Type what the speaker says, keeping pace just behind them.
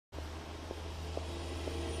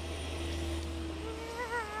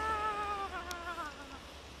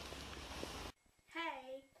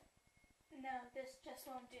just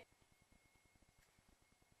won't do.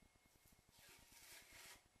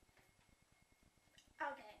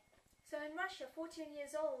 Okay, so in Russia, 14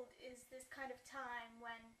 years old is this kind of time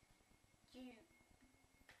when you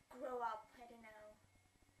grow up, I don't know.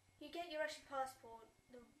 You get your Russian passport,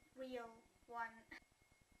 the real one.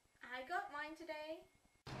 I got mine today.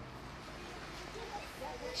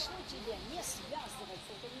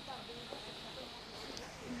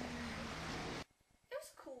 It was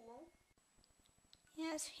cool.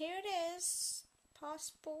 Yes, here it is.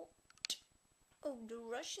 Passport of the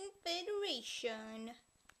Russian Federation.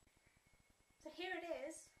 So here it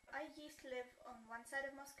is. I used to live on one side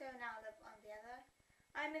of Moscow, now I live on the other.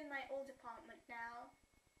 I'm in my old apartment now.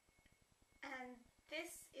 And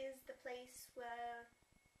this is the place where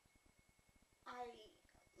I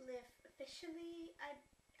live officially. I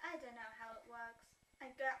don't know how it works. I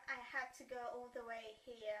had to go all the way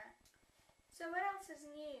here. So what else is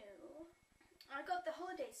new? I got the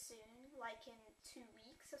holidays soon, like in 2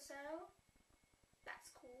 weeks or so. That's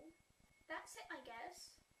cool. That's it, I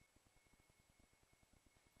guess.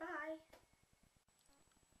 Bye.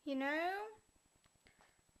 You know,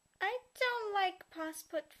 I don't like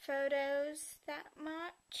passport photos that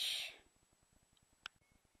much.